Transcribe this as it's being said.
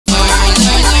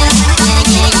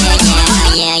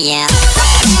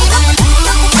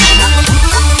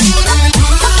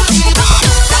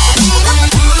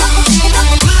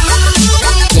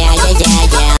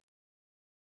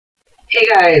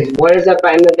guys, what is up?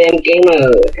 I'm the Van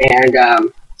Gamer,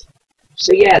 and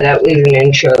so yeah, that was an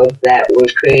intro that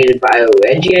was created by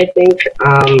Reggie, I think.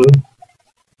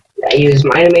 I used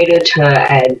my animator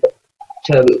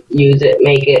to use it,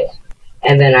 make it,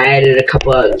 and then I added a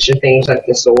couple of extra things like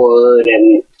the sword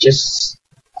and just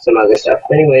some other stuff.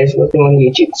 But anyways, we're doing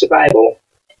YouTube Survival.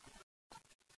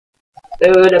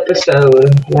 Third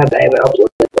episode, not that I have uploaded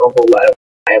a whole lot.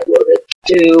 I uploaded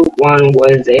two. One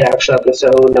was the actual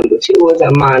episode. Number two was a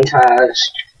montage.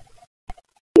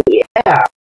 Yeah.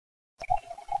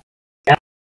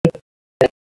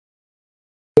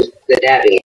 The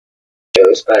dabbing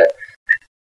shows, but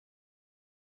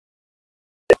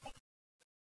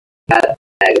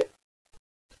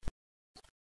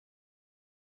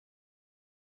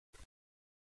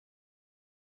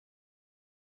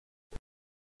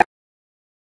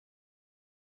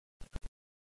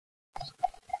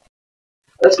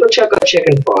let's go check out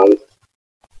Chicken Farm.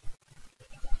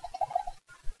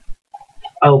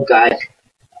 Oh god.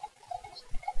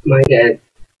 My god.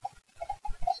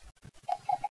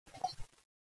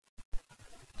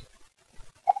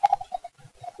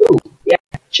 Ooh, yeah,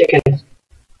 chicken.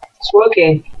 It's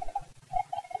working.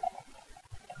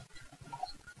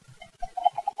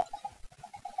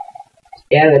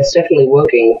 Yeah, that's definitely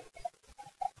working.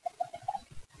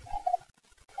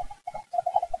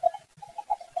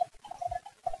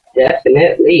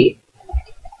 Definitely.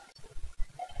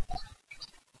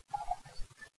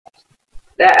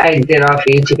 That I did off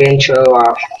YouTube intro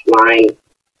offline.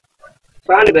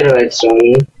 Found a bit of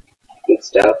redstone and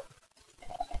stuff,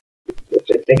 which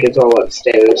I think is all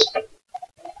upstairs.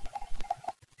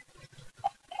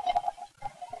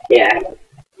 Yeah.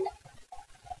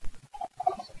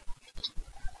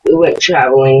 We went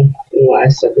traveling in the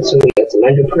last episode. We got some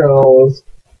ender pearls,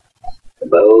 a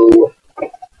bow.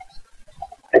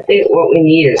 I think what we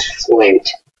need is flint.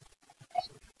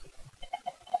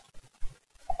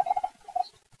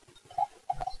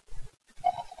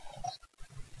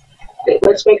 Okay,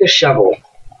 let's make a shovel.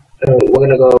 We're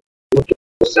gonna go look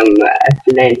for some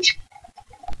flint.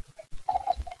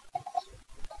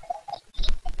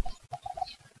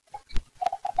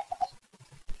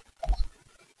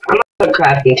 I'm gonna put a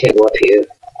crafting table up here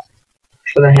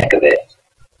for the heck of it.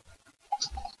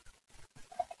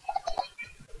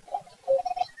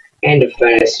 And a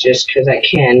furnace, just because I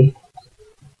can.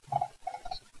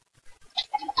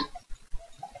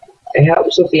 It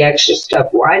helps with the extra stuff.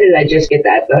 Why did I just get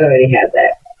that? I thought I already had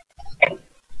that.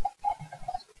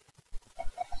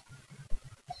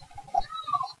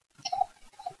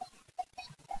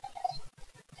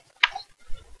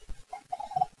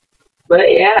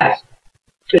 But yeah,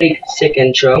 pretty sick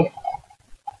intro.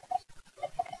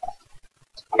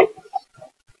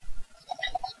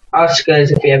 Also,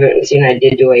 guys, if you haven't seen, I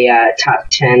did do a top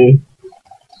 10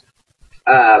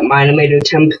 Minimator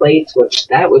templates, which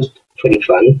that was pretty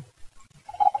fun.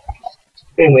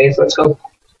 Anyways, let's go.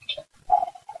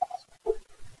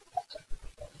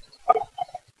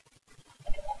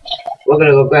 We're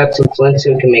gonna go grab some flint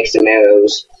so we can make some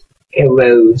arrows.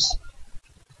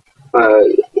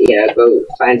 Yeah, go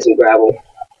find some gravel.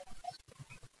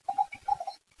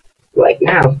 Like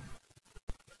now.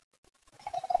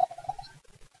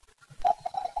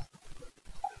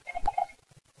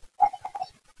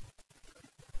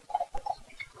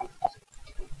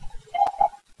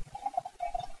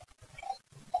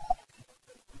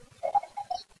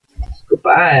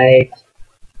 Goodbye.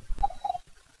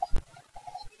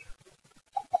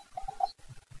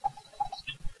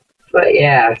 But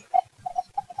yeah.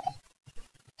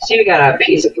 See, we got a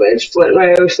piece of flint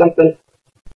right or something.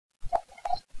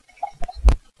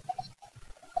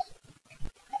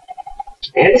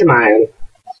 And some iron.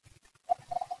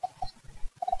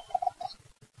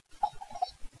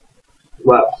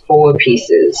 What, 4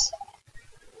 pieces.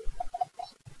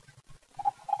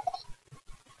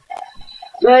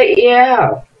 But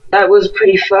yeah, that was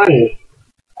pretty fun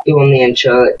doing the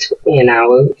intro. It took me an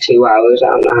hour, 2 hours,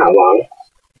 I don't know how long.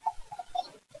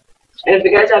 And if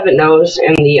you guys haven't noticed,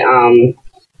 in the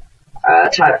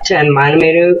top 10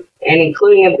 Minimator, and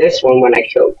including this one when I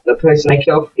killed the person I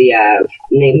killed, the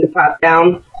name to pop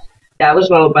down, that was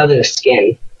my brother's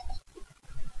skin.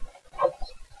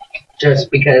 Just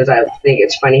because I think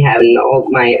it's funny having all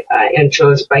my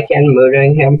intros if I can,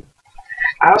 murdering him.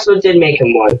 I also did make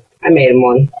him one. I made him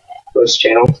one for his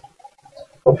channel.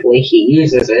 Hopefully he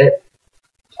uses it.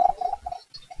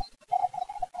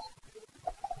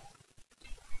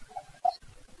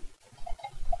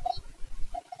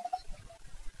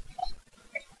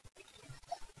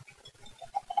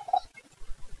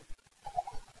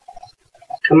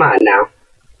 Come on now.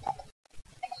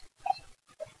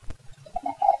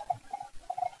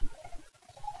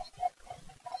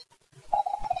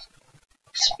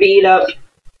 Speed up.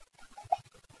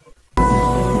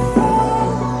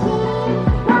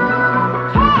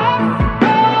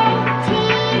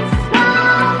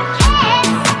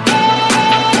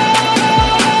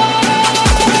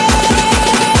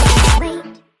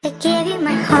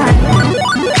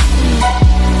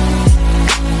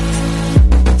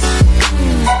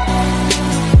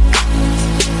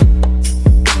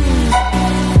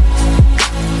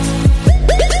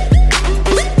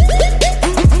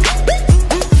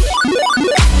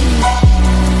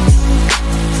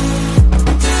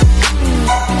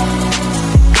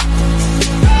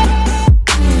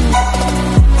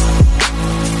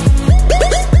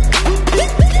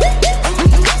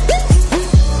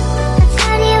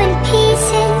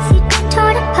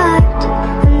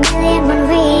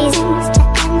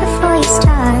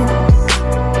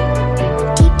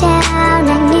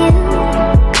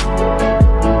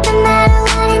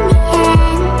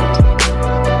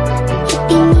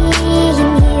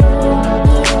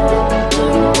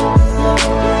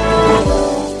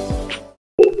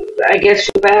 I guess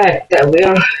we're back. Dang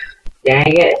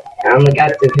it. I only got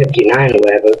to 59 or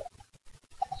whatever.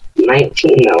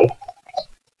 19 though.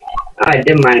 I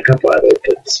did mine a couple others,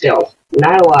 but still,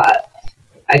 not a lot.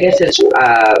 I guess it's,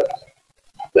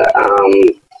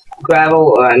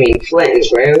 gravel, or flint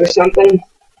is rare or something.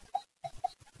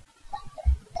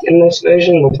 In this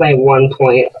version, we're playing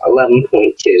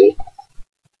 1.11.2.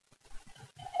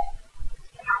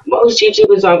 Most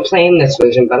YouTubers aren't playing this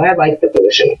version, but I like the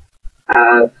version.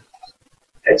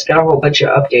 It's got a whole bunch of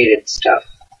updated stuff.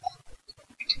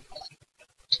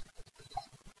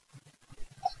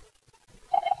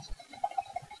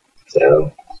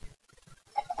 So,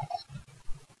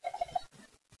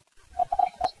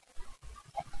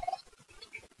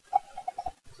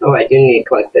 oh, I do need to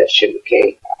collect that sugar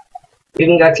cane. We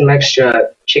even got some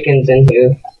extra chickens in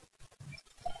here.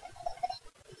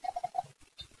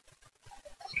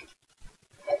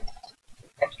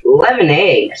 $11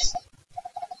 eggs.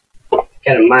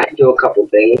 Might do a couple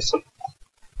things.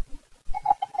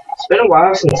 It's been a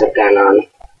while since I've gone on.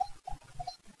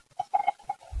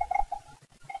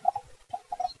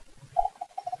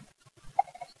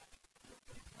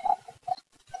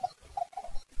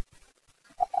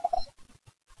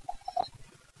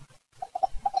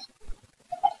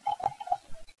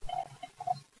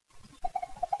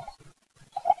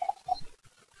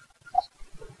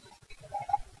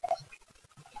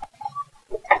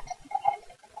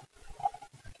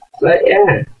 But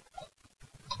yeah.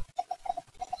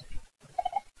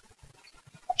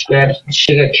 Grab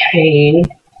sugar cane.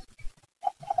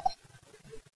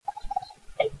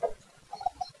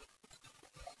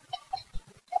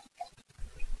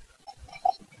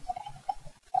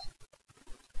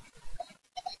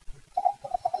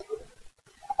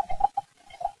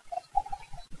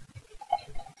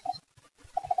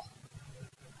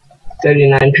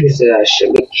 $39 pieces of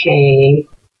sugar cane.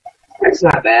 That's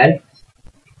not bad.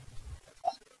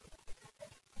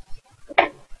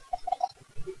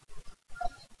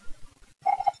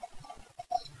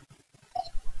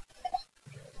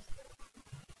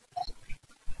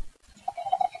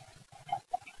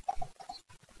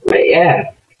 But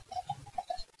yeah.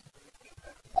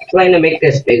 I plan to make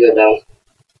this bigger though.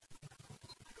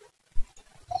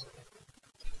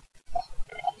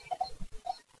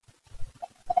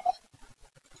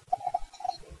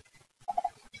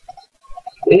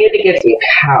 We need to get some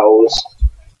cows.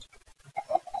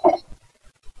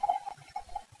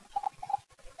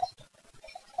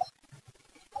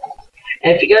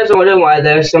 And if you guys are wondering why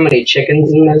there's so many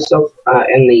chickens in this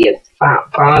in the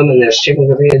farm and there's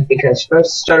chickens over here, because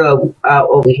first started out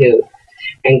over here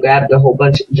and grabbed a whole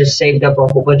bunch, just saved up a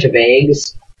whole bunch of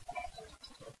eggs,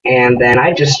 and then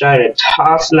I just started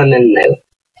tossing them in there.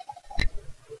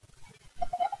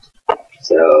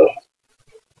 So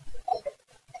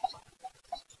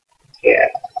yeah.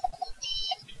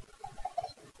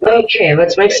 Okay,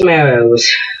 let's make some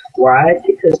arrows. Why?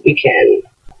 Because we can.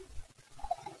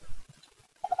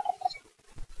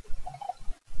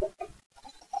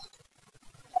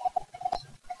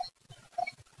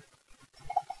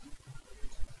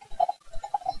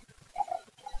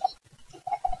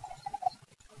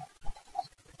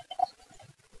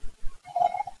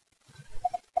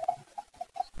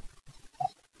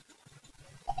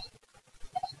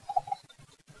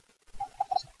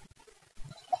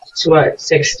 It's what,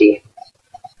 60?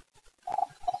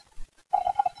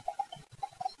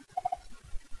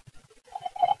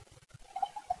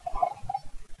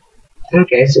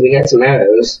 Okay, so we got some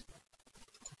arrows.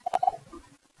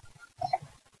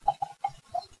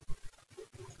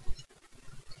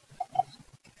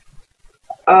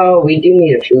 Oh, we do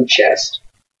need a food chest.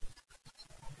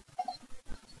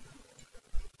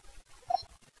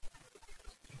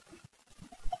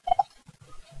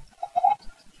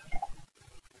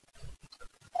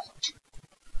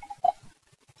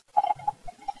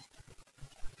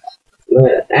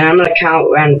 And I'm gonna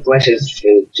count round flesh as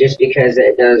food, just because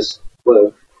it does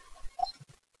work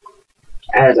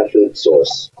as a food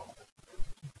source.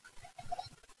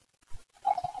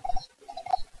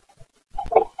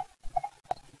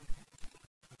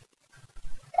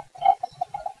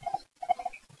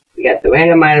 We got the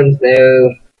random items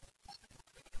there,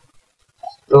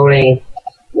 floating,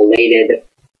 related.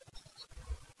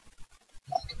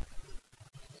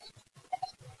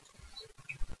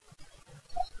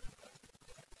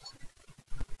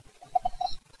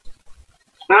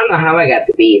 I don't know how I got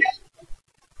the beef.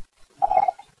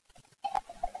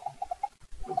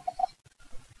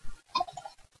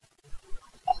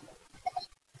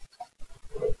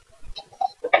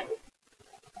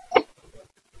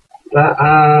 But,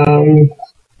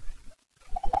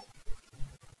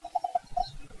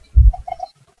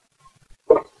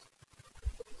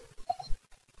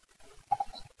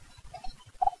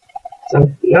 so,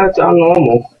 no, it's all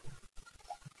normal.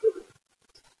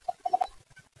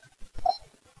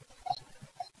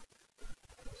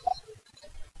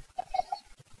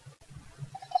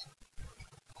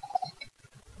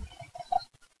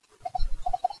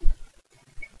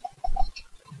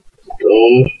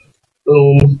 Boom,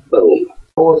 boom, boom.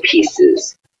 4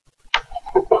 pieces.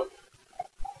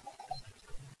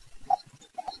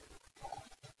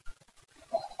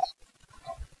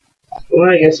 Well,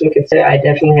 I guess we could say I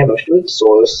definitely have a food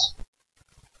source.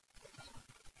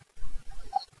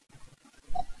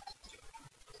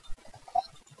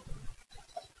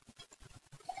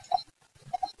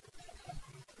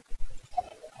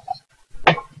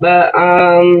 But,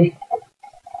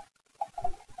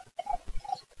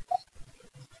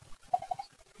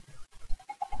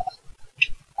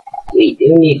 we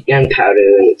do need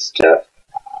gunpowder and stuff.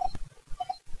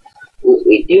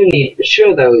 We do need for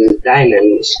sure those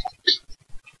diamonds.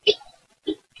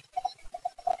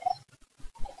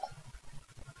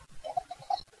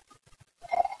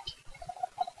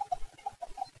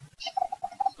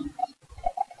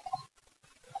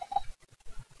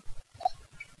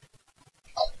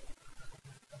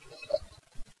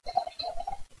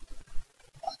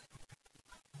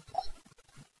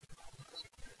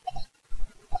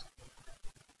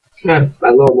 Huh, my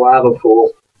little lava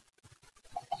pool.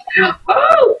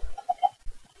 Oh!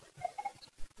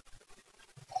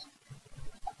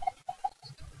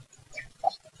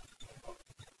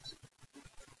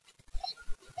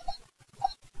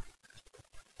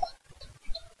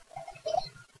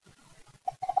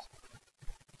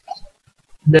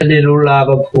 The little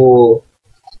lava pool.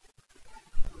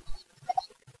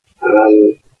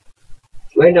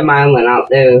 Random island out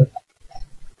there.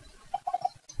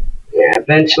 Yeah,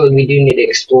 eventually we do need to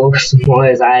explore some more,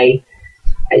 as I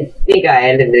think I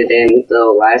ended it in the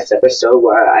last episode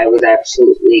where I was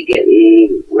absolutely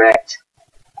getting wrecked.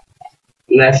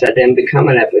 Unless that didn't become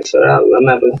an episode, I don't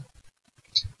remember.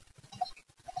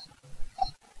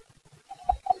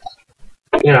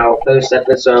 You know, first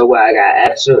episode where I got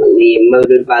absolutely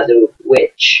murdered by the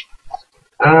witch.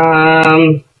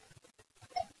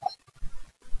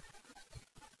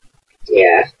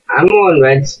 Yeah, I'm more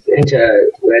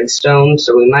into redstone,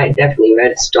 so we might definitely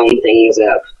redstone things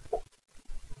up.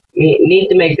 We need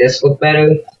to make this look better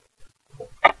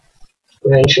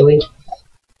eventually.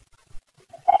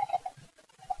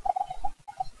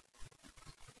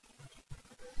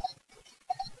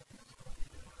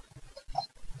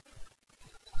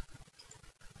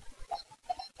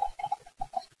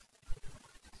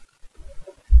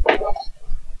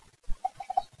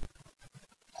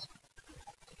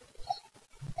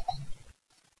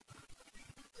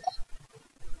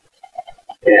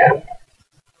 Yeah.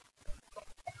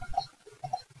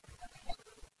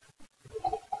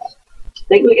 I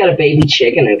think we got a baby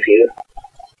chicken up here.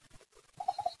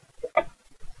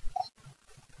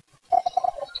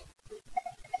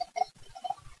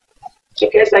 I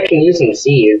guess I can use some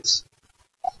seeds.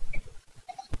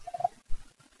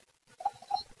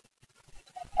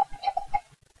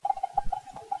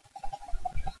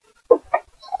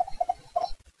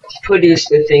 Produce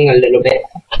the thing a little bit.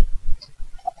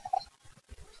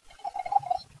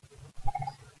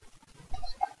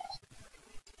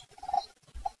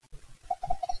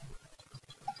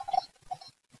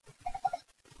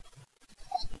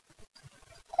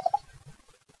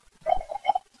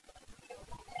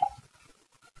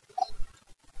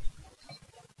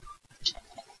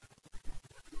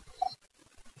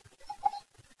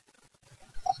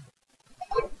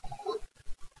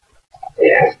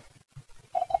 Yeah.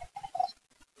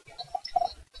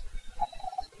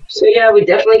 So yeah, we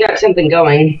definitely got something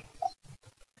going.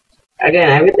 Again,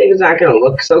 everything's not gonna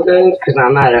look so good because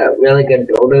I'm not a really good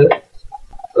builder,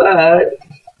 but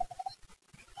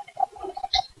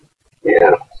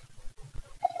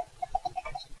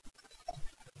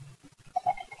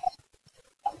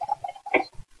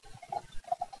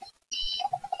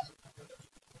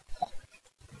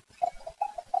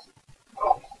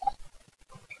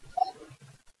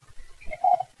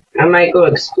I might go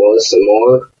explore some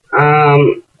more.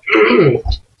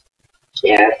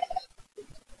 Yeah.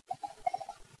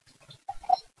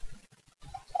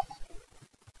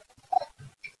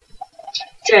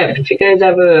 Tip, if you guys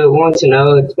ever want to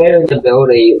know, it's better to build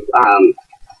a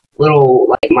little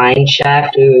like mine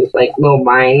shaft or like little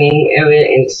mining area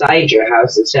inside your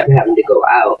house instead of having to go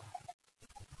out.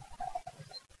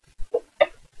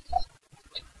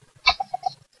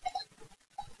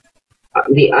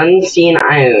 The unseen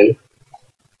iron.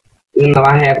 Even though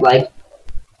I have like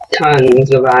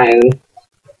tons of iron.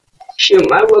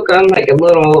 Shoot, I work on like a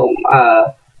little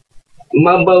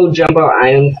mumbo jumbo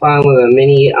iron farm or a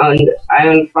mini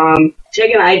iron farm.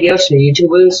 Taking ideas from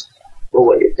YouTubers, but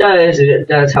what it does is it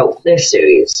does help this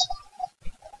series.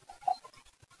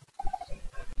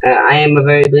 I am a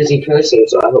very busy person,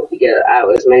 so I hope to get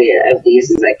out as many of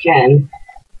these as I can.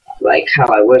 Like how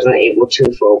I wasn't able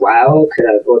to for a while, because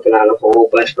I was working on a whole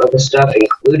bunch of other stuff,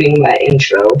 including that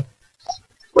intro,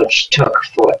 which took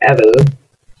forever.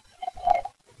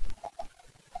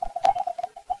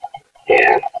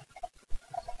 Yeah.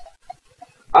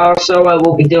 Also, I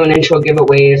will be doing intro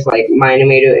giveaways, like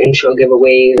Minimator intro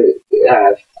giveaways,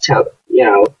 you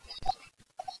know.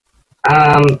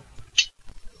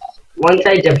 Once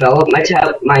I develop my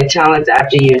talents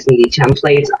after using the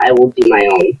templates, I will do my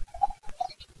own.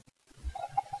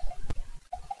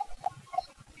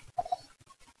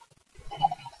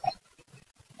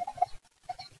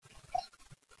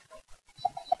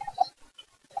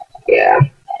 Yeah.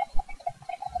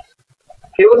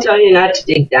 People tell you not to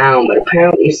dig down, but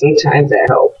apparently sometimes that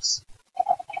helps.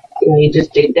 You know, you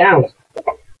just dig down.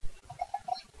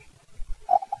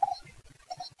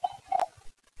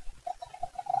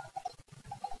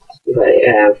 But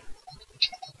yeah.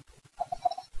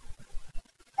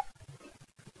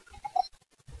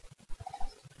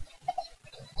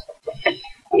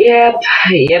 Yep.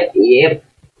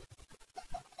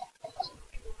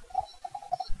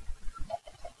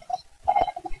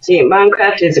 See,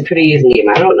 Minecraft is a pretty easy game.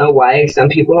 I don't know why some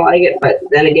people don't like it, but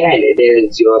then again, it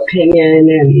is your opinion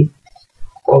and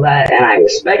all that, and I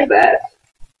respect that.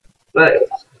 But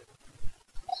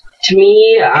to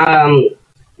me,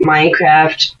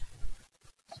 Minecraft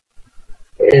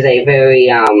is a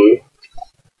very,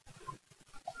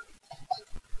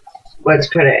 let's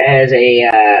put it as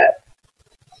a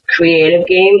creative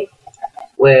game,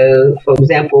 where, for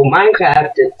example,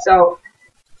 Minecraft itself,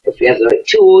 if you have the right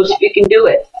tools, you can do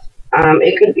it.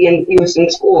 It could be used in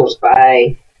schools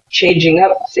by changing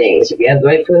up things. If you have the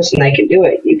right person that can do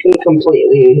it, you can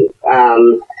completely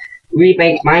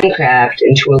remake Minecraft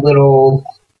into a little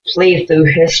playthrough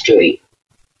history.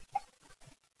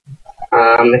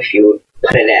 If you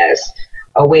put it as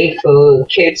a way for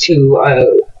kids who are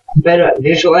better at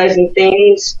visualizing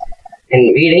things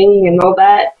and reading and all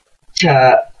that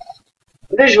to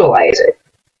visualize it.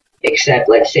 Except,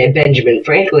 let's say Benjamin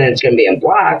Franklin is going to be in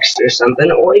blocks or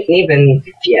something, or you can even,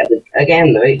 if you have,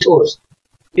 again, the right tools,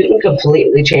 you can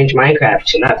completely change Minecraft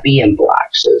to not be in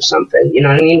blocks or something, you know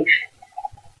what I mean?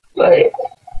 But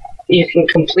you can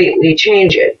completely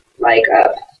change it, like,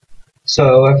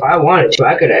 so if I wanted to,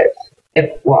 I could have,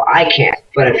 well, I can't,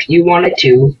 but if you wanted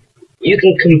to, you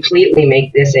can completely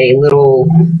make this a little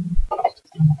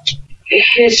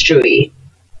history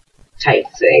type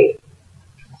thing.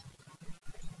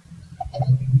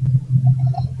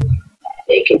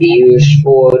 It can be used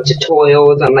for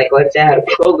tutorials on, like, let's say how to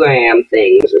program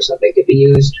things or something. It could be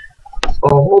used for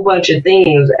a whole bunch of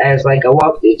things as, like, a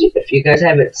walkthrough. If you guys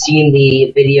haven't seen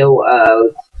the video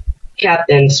of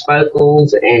Captain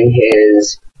Sparkles and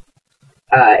his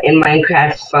in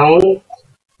Minecraft phone,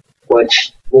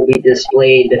 which will be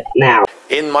displayed now.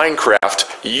 In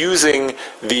Minecraft, using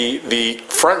the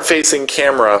front-facing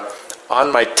camera on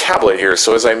my tablet here.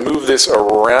 So as I move this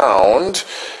around,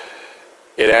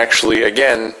 it actually,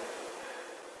 again,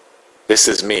 this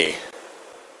is me.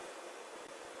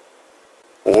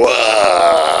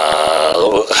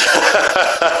 Whoa!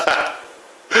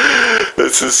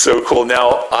 This is so cool.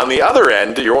 Now, on the other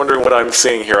end, you're wondering what I'm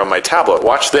seeing here on my tablet.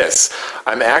 Watch this.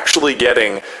 I'm actually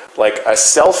getting like a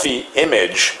selfie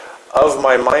image of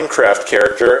my Minecraft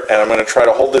character, and I'm going to try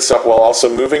to hold this up while also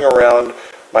moving around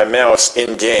my mouse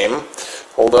in-game.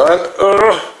 Hold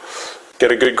on.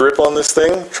 Get a good grip on this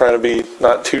thing. Trying to be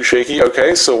not too shaky.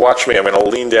 Okay, so watch me. I'm going to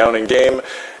lean down in-game,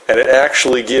 and it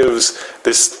actually gives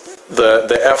this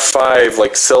the F5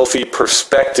 like selfie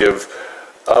perspective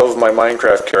of my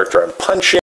Minecraft character. I'm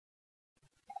punching.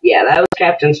 Yeah, that was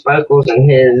Captain Sparkles and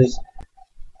his,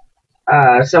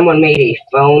 someone made a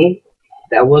phone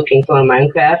that working for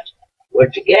Minecraft,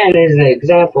 which again is an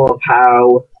example of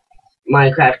how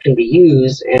Minecraft can be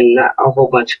used in a whole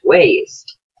bunch of ways.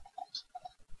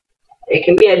 It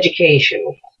can be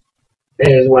educational.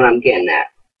 Is what I'm getting at.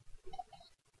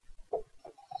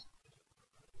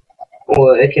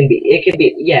 Or it can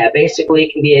be, yeah, basically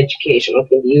it can be educational. It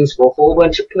can be used for a whole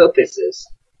bunch of purposes.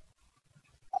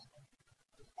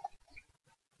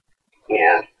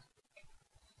 Yeah.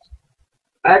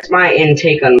 That's my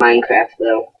intake on Minecraft,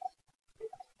 though.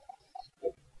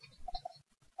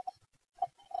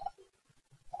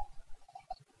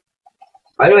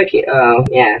 Why do I keep, oh,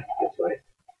 yeah, that's why.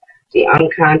 The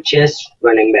unconscious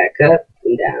running back up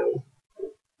and down.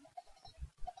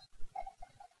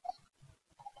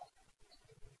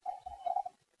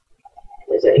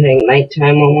 Is it hitting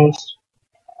nighttime almost?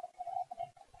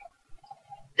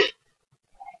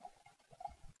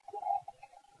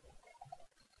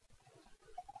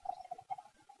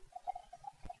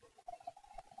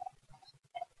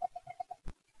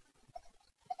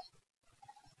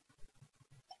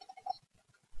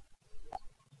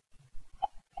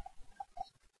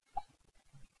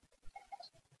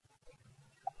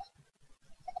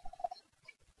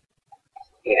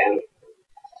 Yeah.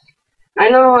 I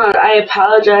know, I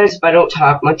apologize if I don't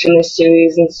talk much in this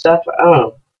series and stuff.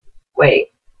 Oh, wait.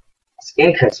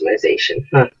 Skin customization.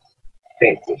 Huh.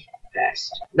 Fancy.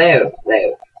 Fast. There.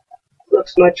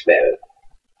 Looks much better.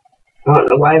 I don't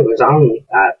know why it was on,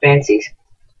 fancy.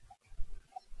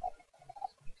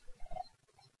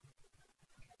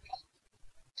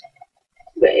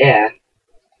 But yeah.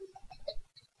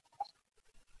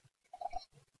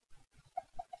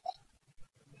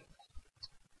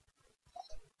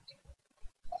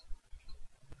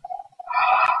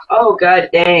 Oh, god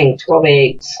dang. 12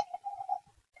 eggs.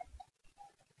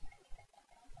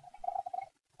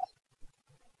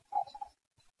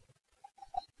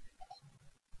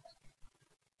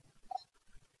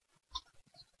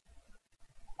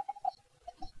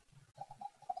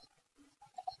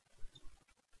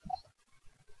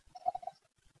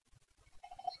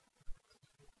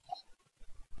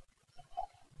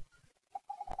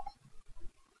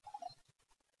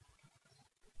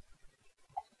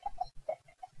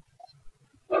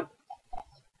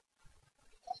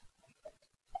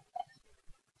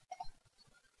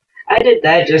 I did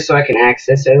that just so I can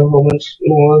access it a whole bunch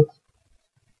more.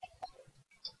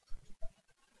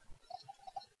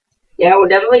 Yeah, we're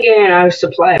definitely getting our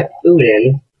supply of food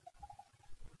in.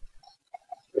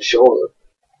 For sure.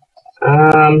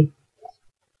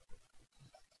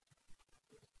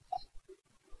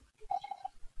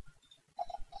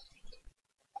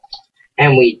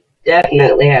 And we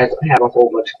definitely have a whole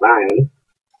bunch of iron.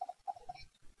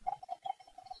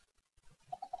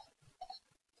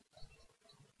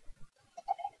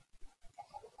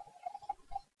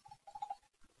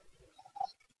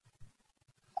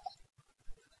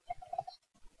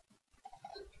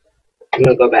 I'm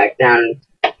gonna go back down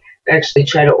and actually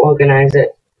try to organize it.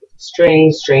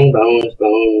 String,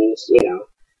 bones, you know.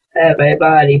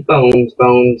 Everybody, bones. I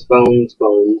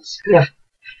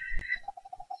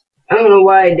don't know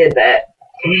why I did that.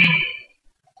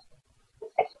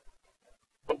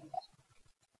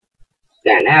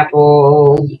 Got an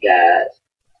apple, you got...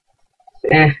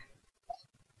 Yeah.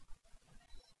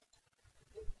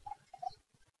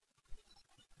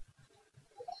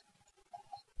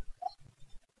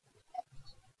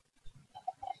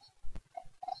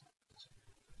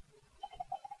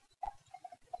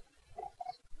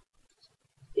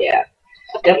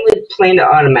 Definitely plan to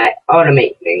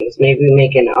automate things. Maybe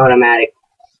make an automatic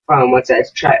farm once I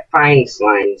find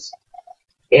slimes.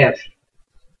 If.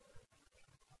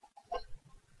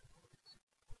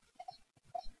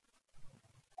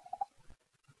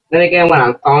 Then again, when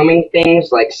I'm farming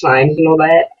things like slimes and all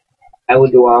that, I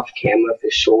would do off camera for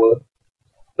sure.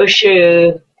 For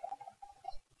sure.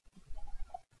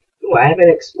 Ooh, I haven't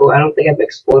explored. I don't think I've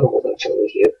explored a whole bunch over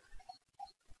here.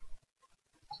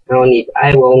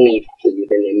 I will need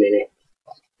food in a minute.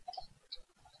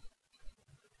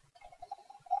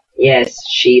 Yes,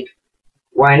 sheep.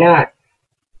 Why not?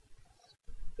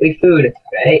 We food,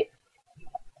 right?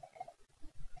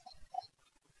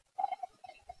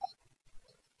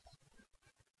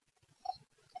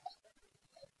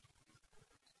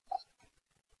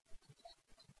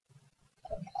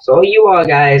 So you all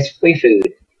guys, free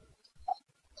food.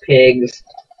 Pigs.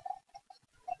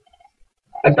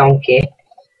 A donkey.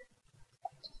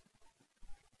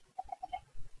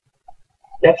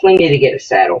 Definitely need to get a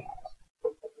saddle.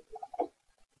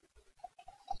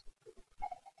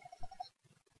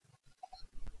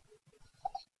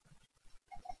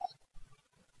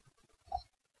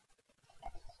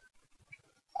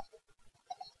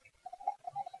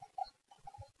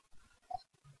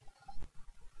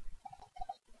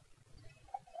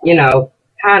 You know,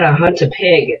 how to hunt a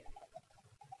pig.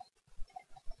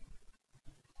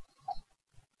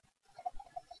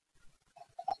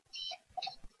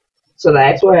 So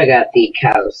that's where I got the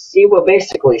cows. See what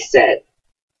basically said.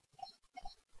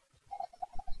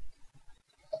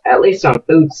 At least on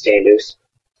food standards.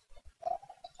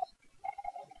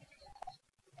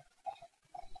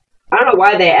 I don't know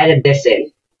why they added this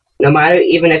in. No matter,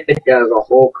 even if it does a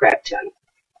whole crap ton.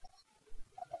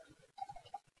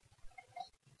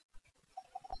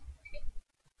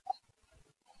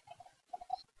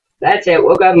 That's it,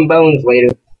 we're grabbing bones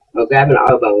later. We're grabbing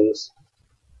our bones.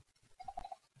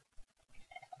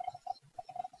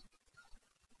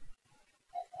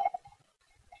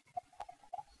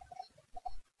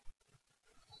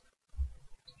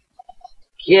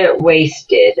 Get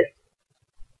wasted.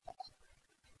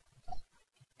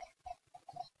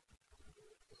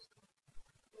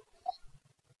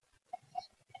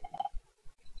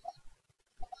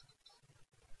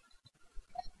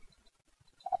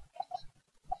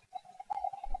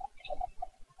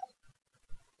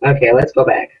 Okay, let's go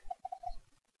back.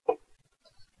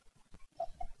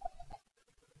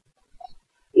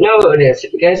 Notice,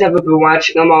 if you guys haven't been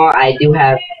watching them all, I do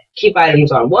have keep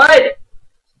items on. What?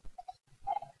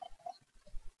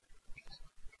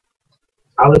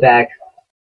 I'll be back.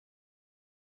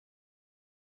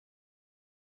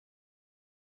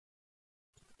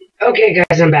 Okay,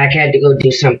 guys, I'm back. I had to go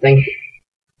do something.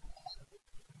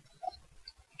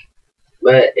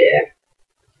 But, yeah.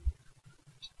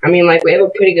 I mean, like, we have a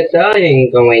pretty good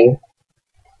thing going.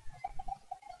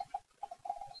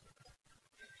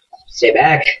 Stay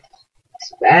back.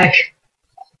 Stay back.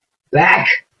 Back.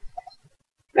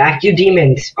 Back, you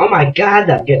demons. Oh my god,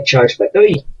 that get charged by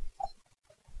 3.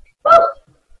 Woo!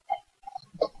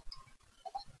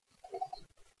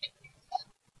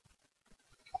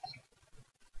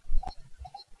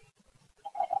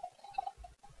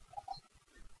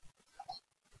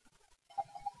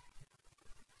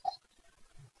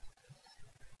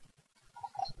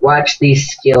 Watch these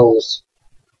skills.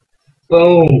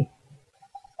 Boom.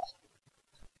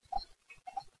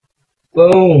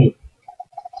 Boom.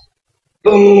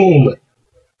 Boom.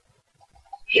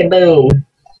 Hey, boom.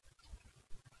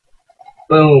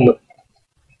 Boom.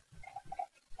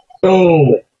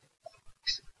 Boom.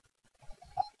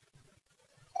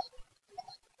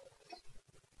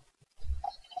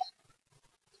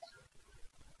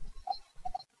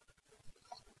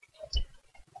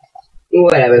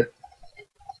 Whatever.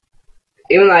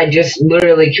 Even though I just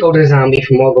literally killed a zombie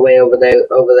from all the way over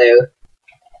there.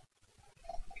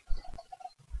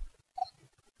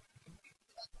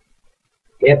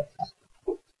 Yep.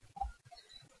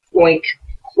 Boink.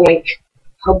 Boink.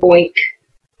 Ha boink.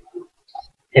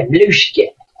 And blue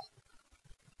shit.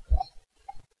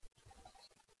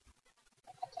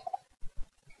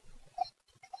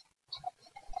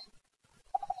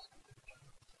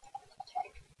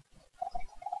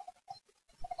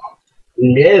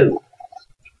 No.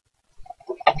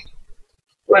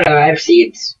 Whatever, I have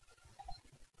seeds.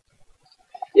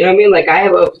 You know what I mean? Like, I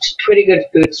have a pretty good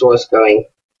food source going.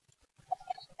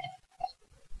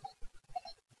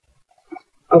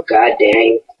 Oh, god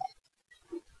dang.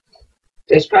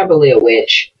 There's probably a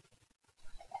witch.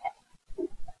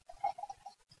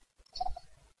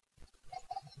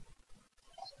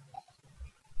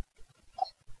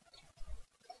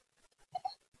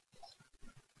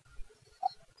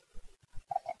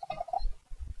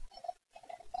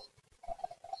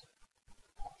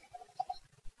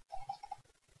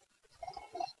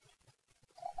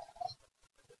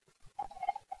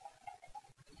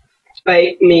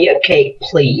 Bake me a cake,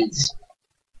 please.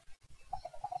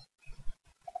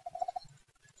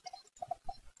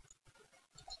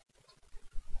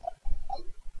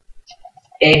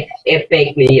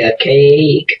 Bake me a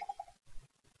cake.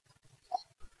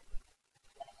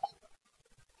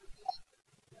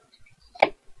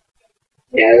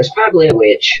 Yeah, there's probably a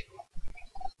witch.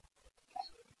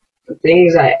 The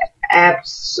things I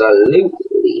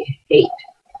absolutely hate.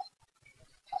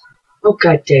 Oh,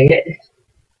 god dang it.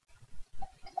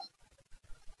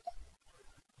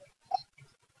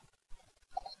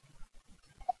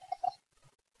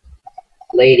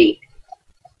 Lady.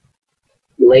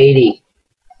 Lady.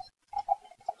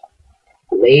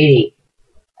 Lady.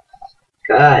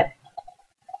 God.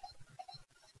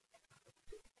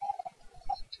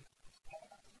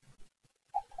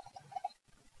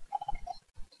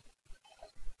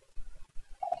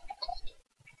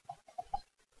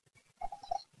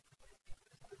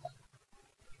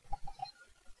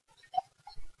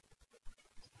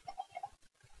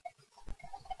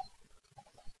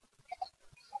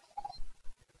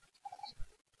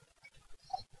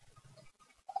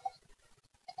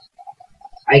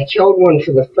 I killed one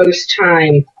for the first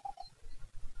time.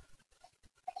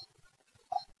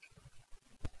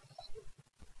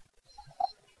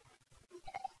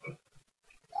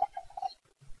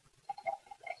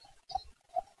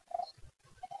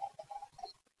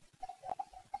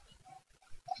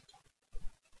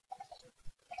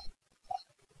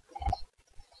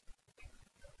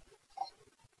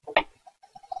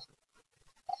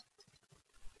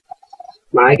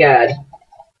 My God.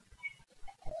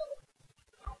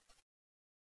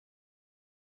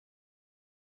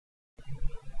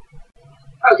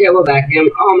 Okay, we're back in.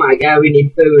 Oh my God, we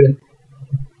need food.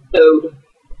 Food.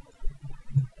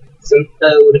 Some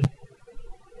food.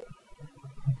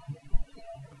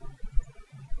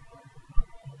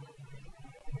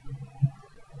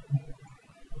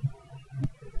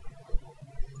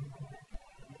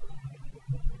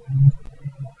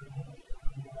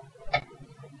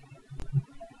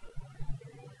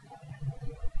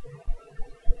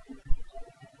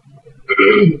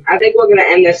 I think we're gonna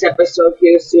end this episode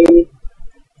here soon.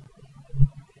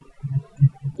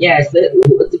 Yes,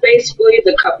 it's basically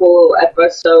the couple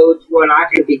episodes we're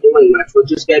not gonna be doing much. We're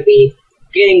just gonna be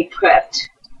getting prepped.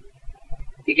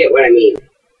 If you get what I mean.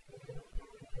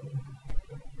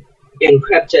 Getting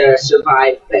prepped to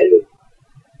survive better.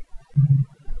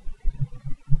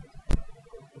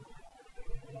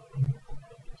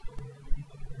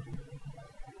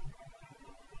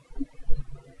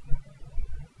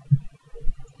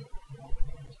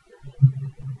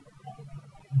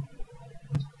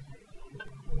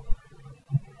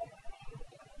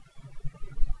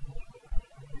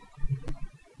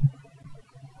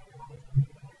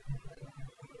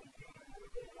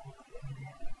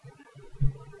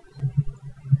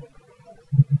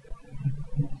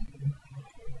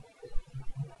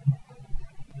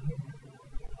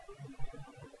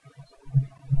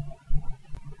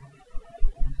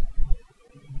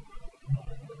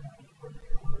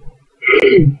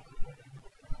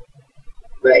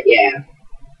 But yeah.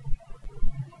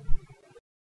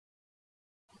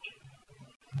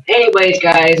 Anyways,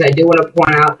 guys, I do want to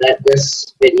point out that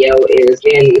this video is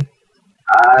getting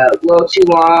a little too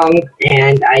long,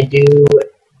 and I do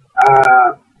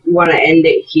want to end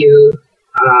it here.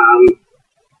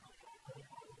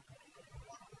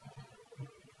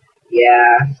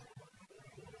 Yeah.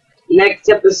 Next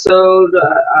episode,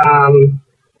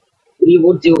 we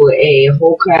will do a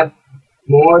whole crap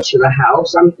more to the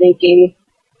house, I'm thinking,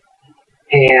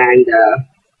 and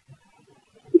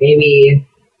maybe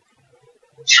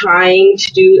trying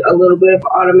to do a little bit of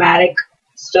automatic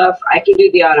stuff. I can do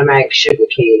the automatic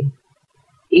sugarcane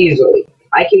easily.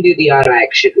 I can do the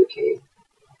automatic sugarcane.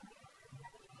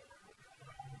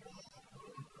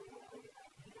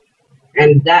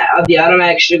 And that of the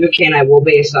automatic sugarcane I will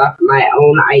base off my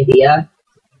own idea.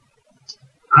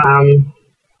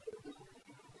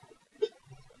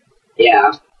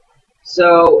 Yeah.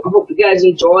 So I hope you guys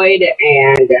enjoyed,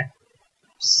 and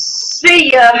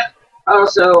see ya.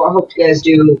 Also, I hope you guys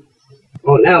do.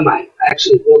 Oh, never mind.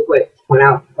 Actually, real quick, point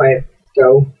out before I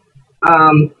go.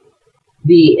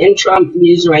 The intro I'm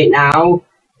using right now,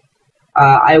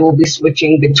 I will be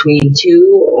switching between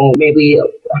two, or maybe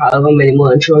however many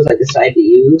more intros I decide to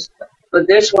use. But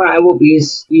this one I will be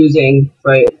using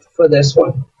for this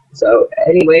one. So,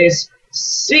 anyways,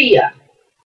 see ya!